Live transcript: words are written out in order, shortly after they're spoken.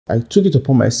I took it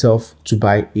upon myself to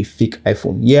buy a fake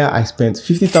iPhone. Yeah, I spent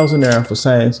 50,000 naira for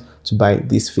science to buy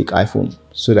this fake iPhone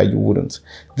so that you wouldn't.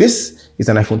 This is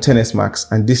an iPhone XS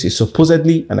Max, and this is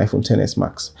supposedly an iPhone XS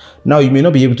Max. Now, you may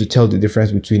not be able to tell the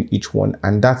difference between each one,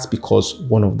 and that's because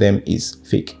one of them is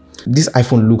fake. This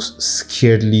iPhone looks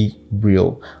scaredly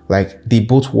real, like they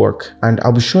both work, and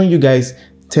I'll be showing you guys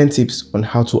 10 tips on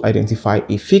how to identify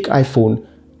a fake iPhone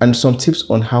and some tips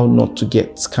on how not to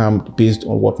get scammed based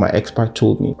on what my expert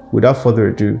told me. Without further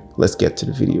ado, let's get to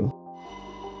the video.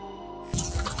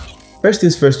 First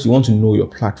things first, you want to know your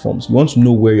platforms. You want to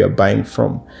know where you're buying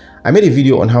from. I made a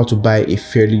video on how to buy a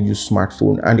fairly used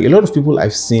smartphone, and a lot of people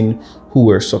I've seen who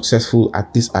were successful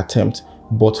at this attempt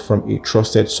bought from a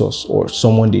trusted source or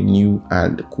someone they knew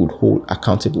and could hold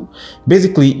accountable.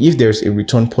 Basically, if there's a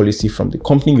return policy from the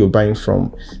company you're buying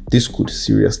from, this could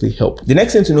seriously help. The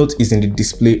next thing to note is in the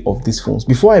display of these phones.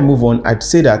 Before I move on, I'd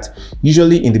say that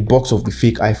usually in the box of the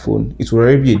fake iPhone, it will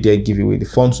already be a dead giveaway. The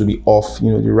fonts will be off,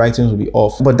 the writings will be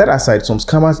off. But that aside, some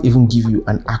scammers even give you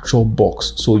an actual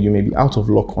box, so you may be out of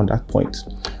luck on that point.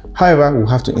 However, we'll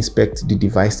have to inspect the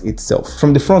device itself.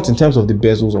 From the front, in terms of the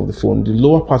bezels of the phone, the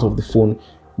lower part of the phone,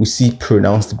 we see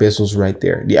pronounced bezels right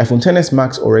there. The iPhone XS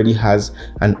Max already has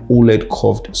an OLED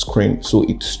curved screen, so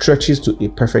it stretches to a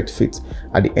perfect fit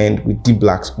at the end with deep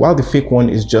blacks, while the fake one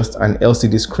is just an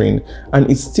LCD screen,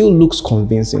 and it still looks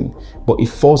convincing, but it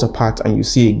falls apart and you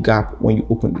see a gap when you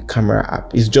open the camera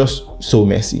app. It's just so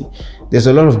messy. There's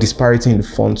a lot of disparity in the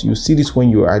font. You see this when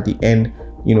you are at the end.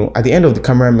 At the end of the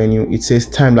camera menu, it says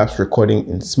time-lapse recording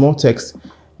in small text.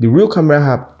 The real camera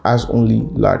app has only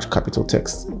large capital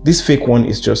text. This fake one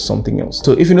is just something else.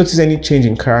 So if you notice any change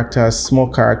in characters,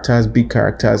 small characters, big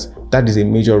characters, that is a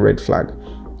major red flag.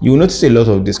 You will notice a lot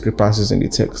of discrepancies in the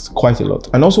text, quite a lot.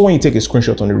 And also when you take a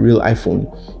screenshot on the real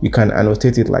iPhone, you can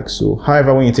annotate it like so.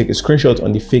 However, when you take a screenshot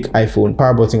on the fake iPhone,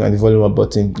 power button and the volume up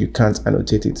button, you can't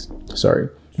annotate it. Sorry.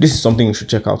 This is something you should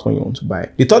check out when you want to buy.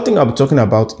 The third thing I'll be talking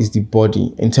about is the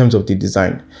body in terms of the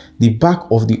design. The back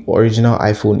of the original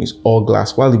iPhone is all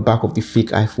glass, while the back of the fake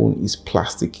iPhone is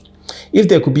plastic. If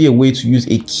there could be a way to use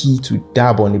a key to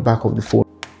dab on the back of the phone,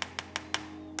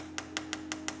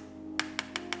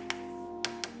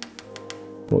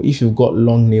 or if you've got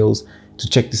long nails to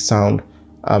check the sound,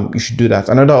 you should do that.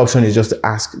 Another option is just to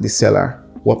ask the seller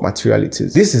what material it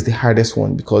is. This is the hardest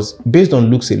one because based on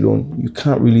looks alone, you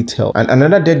can't really tell. And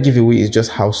another dead giveaway is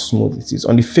just how smooth it is.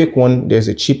 On the fake one, there's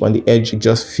a chip on the edge. It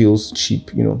just feels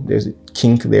cheap. There's a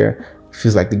kink there. It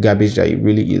feels like the garbage that it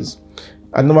really is.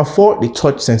 At number 4, the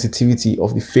touch sensitivity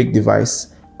of the fake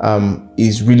device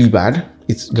is really bad.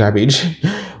 It's garbage.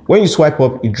 When you swipe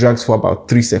up, it drags for about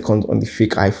 3 seconds on the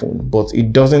fake iPhone, but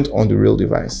it doesn't on the real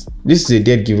device. This is a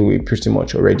dead giveaway pretty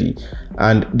much already.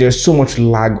 And there's so much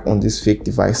lag on this fake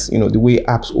device. The way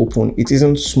apps open, it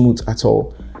isn't smooth at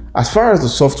all. As far as the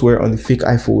software on the fake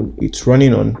iPhone, it's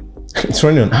running on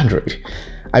Android.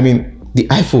 I mean, the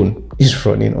iPhone is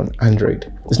running on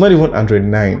Android. It's not even Android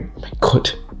 9. My God.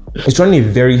 It's running a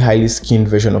very highly skinned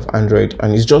version of Android,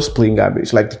 and it's just plain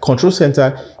garbage. Like the control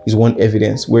center is one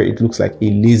evidence where it looks like a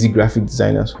lazy graphic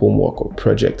designer's homework or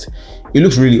project. It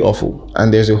looks really awful,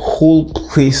 and there's a whole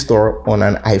Play Store on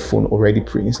an iPhone already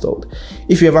pre-installed.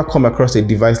 If you ever come across a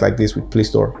device like this with Play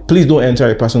Store, please don't enter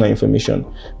your personal information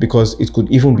because it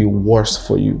could even be worse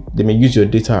for you. They may use your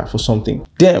data for something.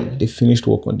 Damn, they finished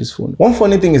work on this phone. One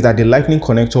funny thing is that the lightning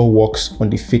connector works on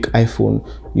the fake iPhone,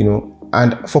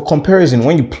 and for comparison,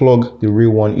 when you plug the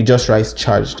real one, it just writes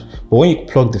charged. But when you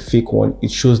plug the fake one,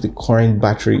 it shows the current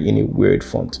battery in a weird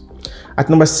font. At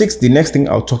number 6, the next thing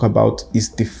I'll talk about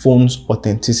is the phone's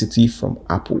authenticity from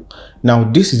Apple. Now,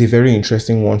 this is a very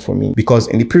interesting one for me because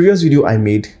in the previous video I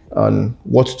made on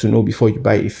what to know before you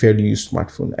buy a fairly used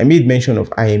smartphone, I made mention of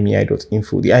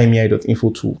imei.info, the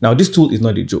imei.info tool. Now, this tool is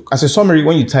not a joke. As a summary,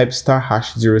 when you type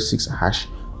 *#06#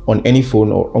 on any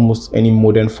phone or almost any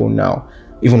modern phone now,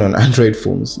 even on Android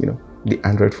phones, the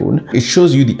Android phone, it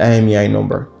shows you the IMEI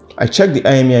number. I checked the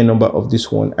IMEI number of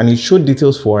this one and it showed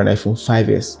details for an iPhone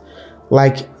 5S.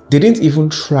 Like, they didn't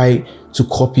even try to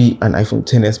copy an iPhone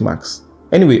XS Max.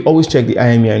 Anyway, always check the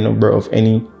IMEI number of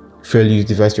any fairly used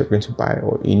device you're going to buy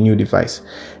or a new device.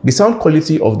 The sound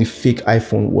quality of the fake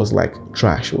iPhone was like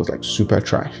trash. It was like super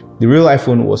trash. The real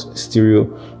iPhone was stereo,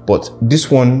 but this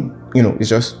one, it's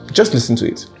just listen to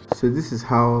it. So this is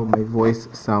how my voice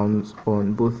sounds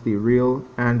on both the real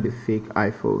and the fake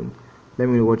iPhone. Let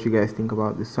me know what you guys think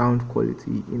about the sound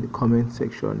quality in the comment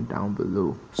section down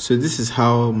below. So this is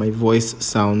how my voice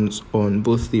sounds on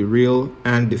both the real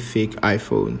and the fake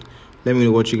iPhone. Let me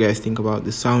know what you guys think about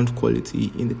the sound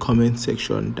quality in the comment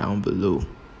section down below.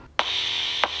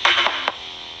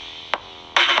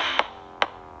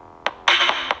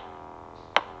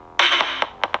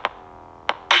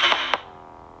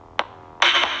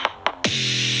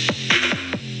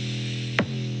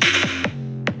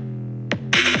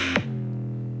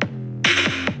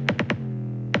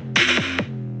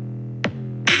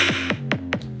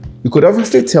 You could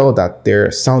obviously tell that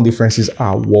their sound differences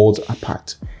are worlds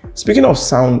apart. Speaking of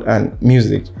sound and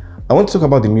music, I want to talk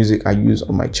about the music I use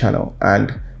on my channel,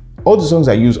 and all the songs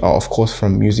I use are of course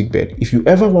from Musicbed. If you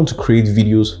ever want to create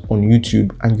videos on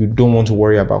YouTube and you don't want to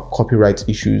worry about copyright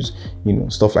issues,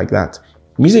 stuff like that,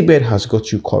 Musicbed has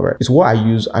got you covered. It's what I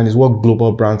use, and it's what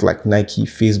global brands like Nike,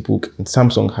 Facebook, and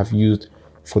Samsung have used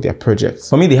for their projects.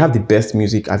 For me, they have the best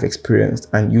music I've experienced,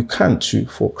 and you can too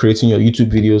for creating your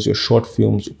YouTube videos, your short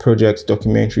films, your projects,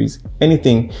 documentaries,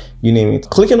 anything, you name it.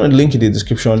 Clicking on the link in the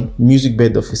description,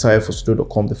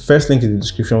 musicbed.fisayo.fosudo.com. The first link in the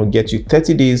description will get you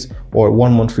 30 days or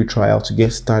 1 month free trial to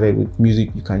get started with music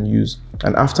you can use.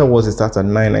 And afterwards, it starts at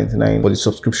 $9.99 for the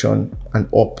subscription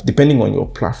and up, depending on your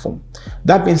platform.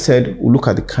 That being said, we'll look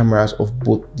at the cameras of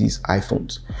both these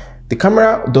iPhones. The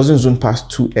camera doesn't zoom past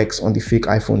 2x on the fake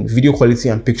iPhone. Video quality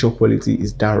and picture quality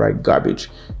is downright garbage.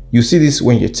 You see this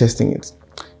when you're testing it.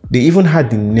 They even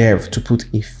had the nerve to put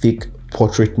a fake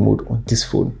portrait mode on this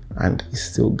phone, and it's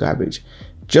still garbage.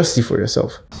 Just see for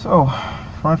yourself. So,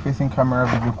 front-facing camera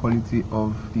video quality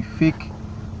of the fake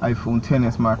iPhone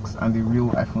XS Max and the real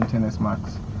iPhone XS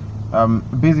Max.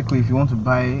 Basically, if you want to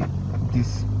buy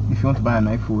this, if you want to buy an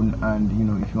iPhone, and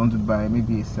if you want to buy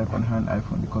maybe a second-hand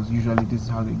iPhone, because usually this is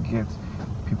how they get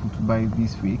people to buy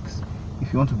these fakes.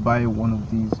 If you want to buy one of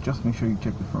these, just make sure you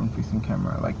check the front-facing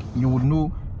camera. Like, you would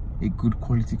know a good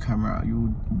quality camera,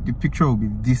 the picture will be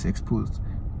this exposed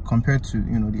compared to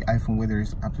the iPhone, where there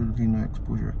is absolutely no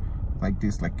exposure like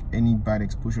this, like any bad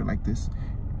exposure like this.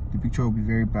 The picture will be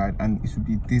very bad, and it will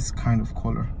be this kind of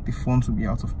color. The font will be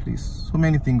out of place. So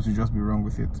many things will just be wrong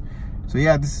with it. So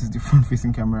yeah, this is the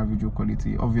front-facing camera video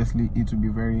quality. Obviously, it will be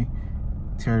very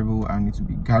terrible and it will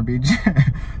be garbage.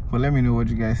 But let me know what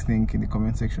you guys think in the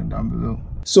comment section down below.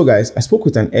 So guys, I spoke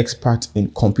with an expert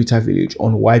in Computer Village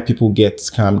on why people get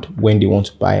scammed when they want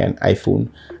to buy an iPhone,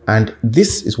 and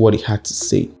this is what he had to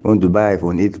say. I want to buy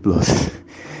iPhone 8 Plus.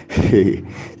 It's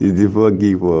the 4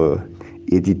 gig for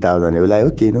 80,000. They were like,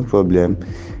 okay, no problem.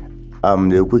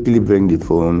 They'll quickly bring the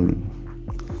phone.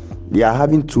 They are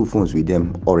having 2 phones with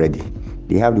them already.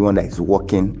 They have the one that is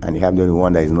working, and they have the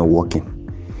one that is not working.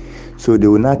 So they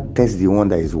will not test the one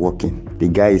that is working. The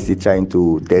guy is still trying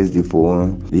to test the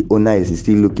phone. The owner is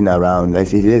still looking around. I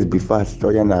say, let's be fast.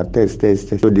 So now test.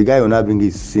 So the guy will not bring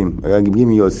his SIM. Give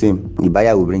me your SIM. The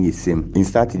buyer will bring his SIM.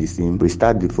 Insert the SIM.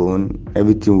 Restart the phone.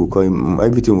 Everything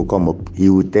will come up. He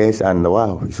will test, and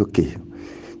wow, it's okay.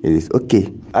 It is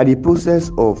okay. At the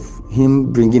process of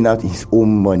him bringing out his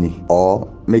own money or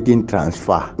making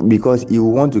transfer, because he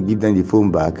will want to give them the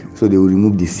phone back, so they will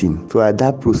remove the SIM. So at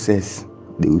that process,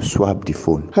 they will swap the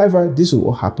phone. However, this is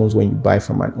what happens when you buy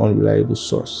from an unreliable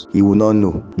source. He will not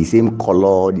know the same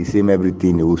color, the same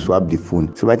everything. They will swap the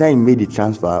phone. So by the time he made the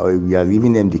transfer, or we are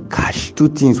giving them the cash, 2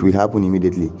 things will happen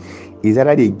immediately. Is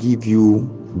either they give you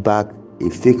back a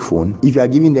fake phone. If you are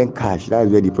giving them cash, that's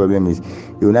where the problem is.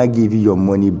 They will not give you your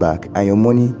money back, and your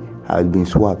money has been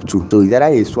swapped too. So it's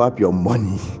either they swap your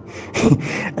money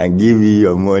and give you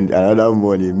your money, another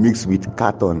money mixed with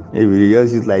carton. Maybe they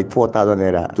just use like 4,000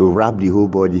 naira to wrap the whole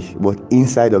body, but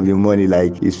inside of the money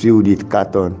like is filled with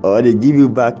carton. Or they give you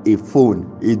back a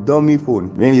phone, a dummy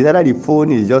phone. Maybe it's either the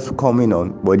phone is just coming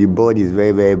on, but the body is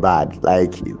very, very bad,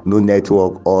 like no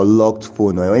network or locked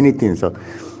phone or anything. So,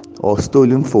 or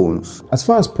stolen phones. As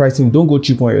far as pricing, don't go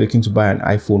cheap when you're looking to buy an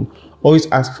iPhone. Always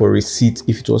ask for a receipt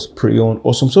if it was pre-owned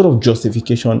or some sort of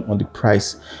justification on the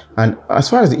price. And as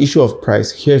far as the issue of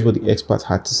price, here's what the expert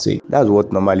had to say. That's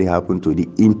what normally happens to the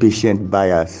impatient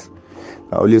buyers.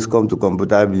 I always come to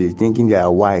Computer Village thinking they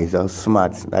are wise or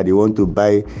smart, that they want to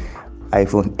buy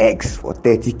iPhone X for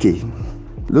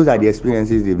 30K. Those are the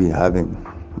experiences they've been having,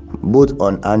 both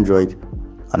on Android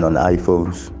and on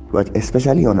iPhones. But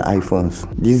especially on iPhones,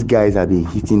 these guys have been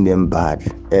hitting them bad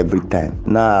every time.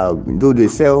 Now, though they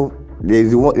sell,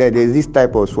 there's this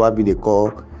type of swapping they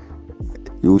call,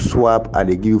 you swap and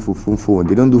they give you full phone.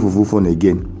 They don't do full phone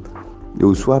again. They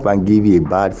will swap and give you a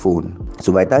bad phone.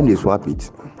 So by the time they swap it,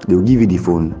 they will give you the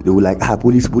phone. They will like,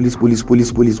 police.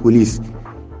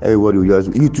 Everybody will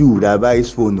just, you too, that buy his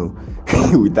phone, no.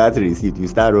 With that receipt, you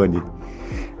start running.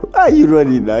 Why are you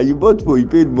running now? You bought phone, you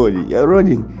paid money, you're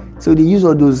running. So they use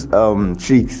all those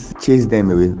tricks, chase them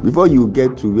away. Before you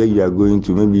get to where you are going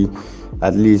to, maybe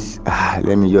at least,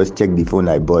 let me just check the phone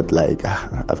I bought. Like,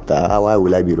 after how while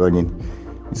will I be running?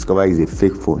 Discover it's a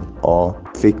fake phone or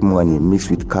fake money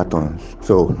mixed with cartons.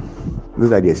 So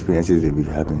those are the experiences they've been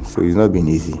having. So it's not been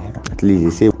easy. At least they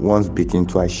say once bitten,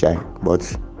 twice shy.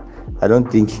 But I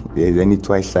don't think there's any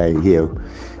twice shy here.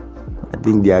 I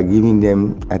think they are giving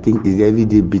them, I think it's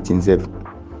everyday beating self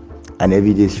and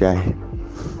everyday shy.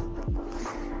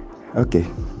 Okay,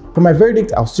 For my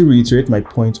verdict, I'll still reiterate my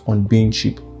point on being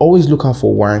cheap. Always look out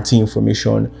for warranty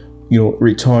information,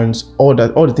 returns, all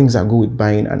the things that go with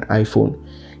buying an iPhone.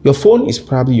 Your phone is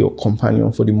probably your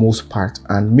companion for the most part,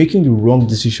 and making the wrong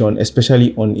decision,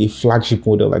 especially on a flagship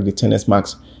model like the XS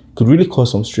Max, could really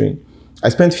cause some strain. I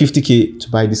spent 50k to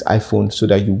buy this iPhone so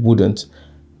that you wouldn't,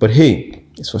 but hey,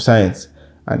 it's for science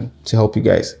and to help you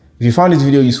guys. If you found this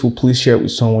video useful, please share it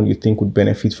with someone you think would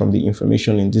benefit from the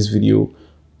information in this video.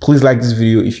 Please like this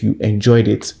video if you enjoyed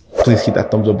it. Please hit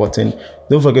that thumbs up button.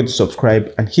 Don't forget to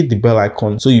subscribe and hit the bell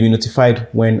icon so you'll be notified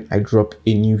when I drop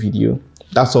a new video.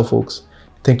 That's all, folks.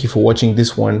 Thank you for watching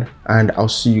this one, and I'll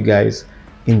see you guys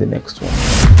in the next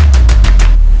one.